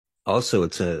Also,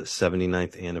 it's a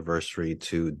 79th anniversary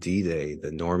to D-Day,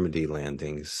 the Normandy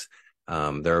landings.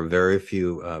 There are very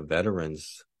few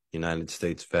veterans, United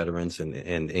States veterans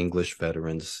and English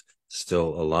veterans still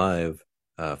alive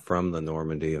from the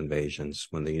Normandy invasions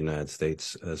when the United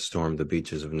States stormed the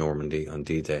beaches of Normandy on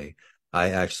D-Day.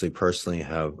 I actually personally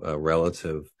have a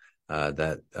relative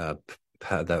that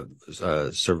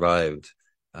survived.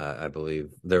 I believe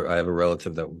there. I have a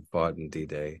relative that fought in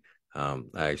D-Day. I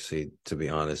actually, to be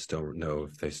honest, don't know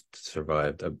if they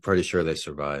survived. I'm pretty sure they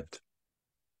survived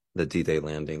the D-Day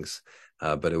landings.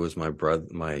 But it was my brother,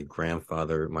 my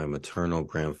grandfather, my maternal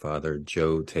grandfather,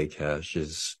 Joe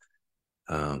Takash's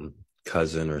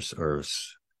cousin or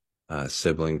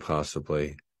sibling,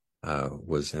 possibly,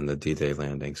 was in the D-Day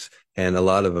landings. And a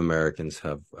lot of Americans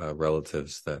have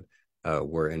relatives that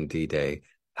were in D-Day.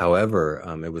 However,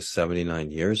 it was 79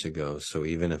 years ago. So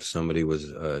even if somebody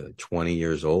was 20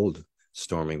 years old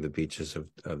storming the beaches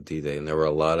of D-Day, and there were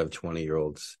a lot of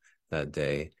 20-year-olds that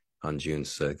day on June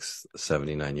 6th,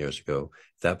 79 years ago,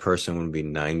 that person would be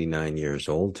 99 years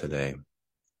old today.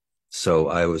 So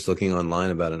I was looking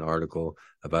online about an article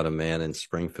about a man in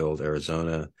Springfield,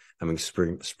 Arizona,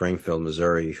 Springfield,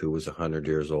 Missouri, who was 100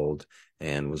 years old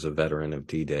and was a veteran of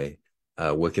D-Day.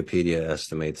 Wikipedia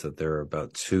estimates that there are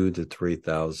about 2 to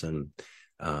 3,000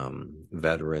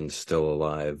 veterans still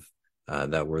alive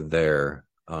that were there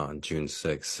on June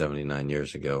 6, 79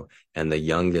 years ago. And the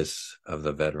youngest of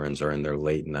the veterans are in their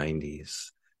late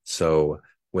 90s. So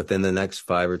within the next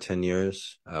 5 or 10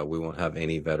 years, we won't have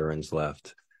any veterans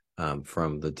left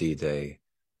from the D-Day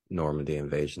Normandy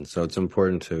invasion. So it's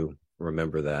important to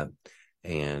remember that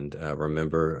and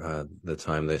remember the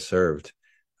time they served.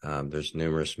 There's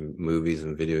numerous movies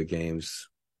and video games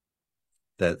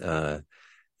that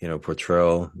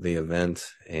portray the event,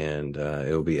 and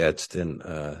it will be etched in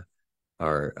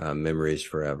our memories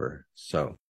forever.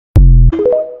 So